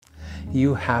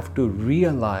You have to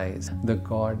realize the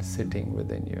God sitting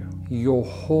within you. Your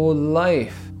whole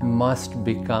life must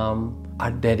become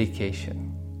a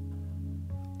dedication.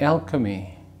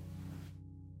 Alchemy.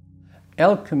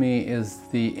 Alchemy is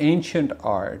the ancient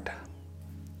art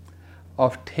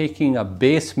of taking a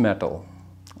base metal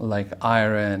like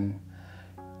iron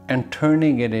and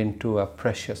turning it into a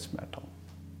precious metal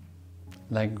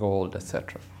like gold,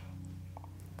 etc.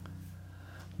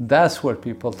 That's what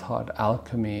people thought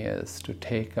alchemy is, to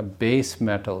take a base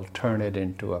metal, turn it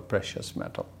into a precious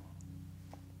metal.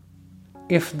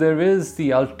 If there is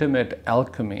the ultimate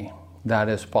alchemy that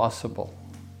is possible,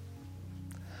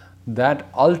 that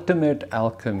ultimate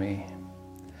alchemy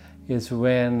is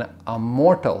when a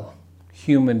mortal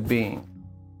human being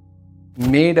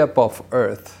made up of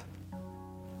earth,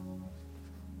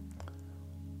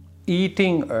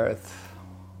 eating earth,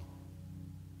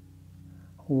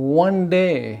 one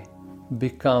day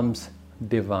becomes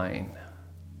divine.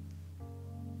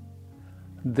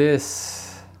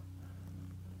 This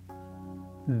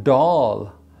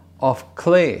doll of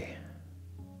clay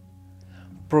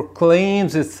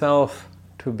proclaims itself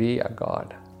to be a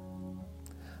god.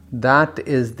 That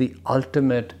is the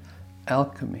ultimate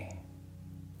alchemy.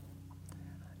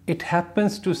 It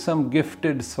happens to some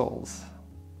gifted souls.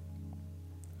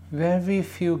 Very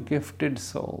few gifted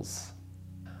souls,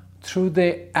 through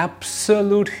their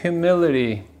absolute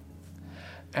humility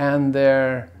and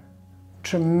their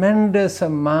tremendous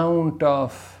amount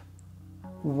of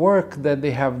work that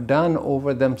they have done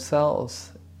over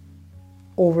themselves,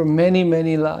 over many,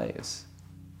 many lives,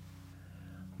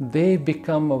 they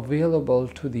become available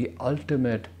to the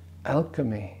ultimate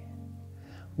alchemy,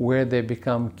 where they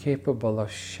become capable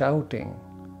of shouting,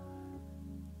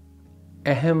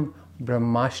 Aham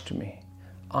Brahmashtami,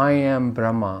 I am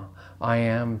Brahma, I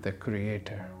am the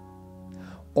Creator.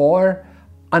 Or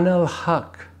Anal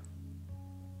Haq,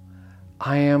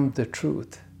 I am the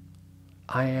truth,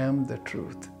 I am the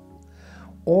truth.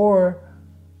 Or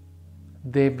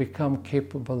they become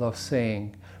capable of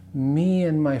saying, me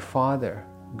and my Father,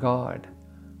 God,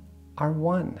 are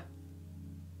one.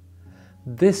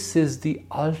 This is the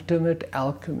ultimate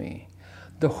alchemy.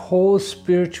 The whole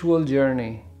spiritual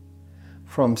journey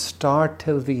from start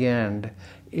till the end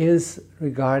is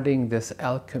regarding this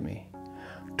alchemy,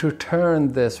 to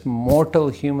turn this mortal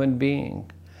human being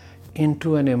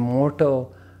into an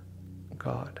immortal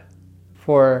God.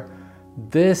 For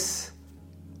this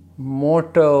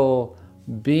mortal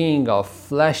being of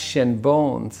flesh and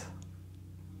bones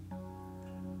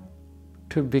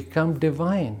to become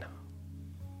divine,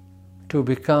 to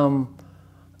become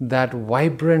that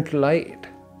vibrant light,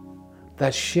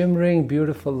 that shimmering,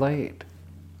 beautiful light.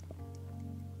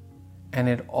 And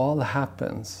it all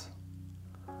happens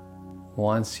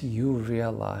once you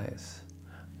realize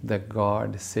the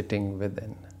God sitting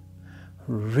within.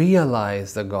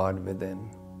 Realize the God within.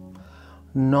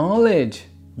 Knowledge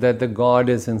that the God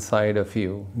is inside of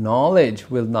you. Knowledge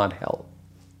will not help.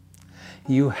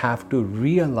 You have to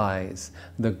realize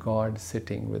the God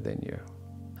sitting within you.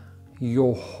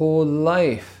 Your whole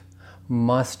life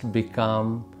must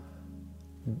become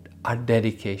a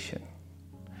dedication.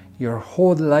 Your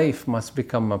whole life must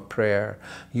become a prayer.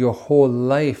 Your whole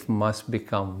life must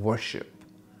become worship,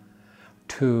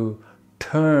 to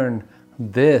turn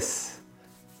this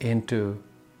into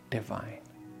divine.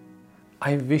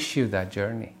 I wish you that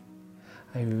journey.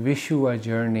 I wish you a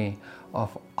journey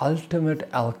of ultimate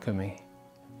alchemy,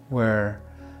 where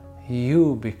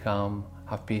you become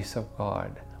a piece of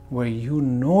God, where you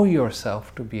know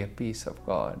yourself to be a piece of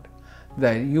God,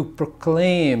 that you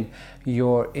proclaim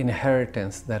your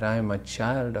inheritance, that I am a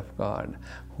child of God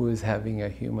who is having a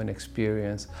human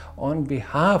experience on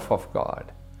behalf of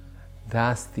God.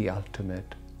 That's the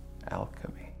ultimate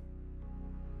alchemy.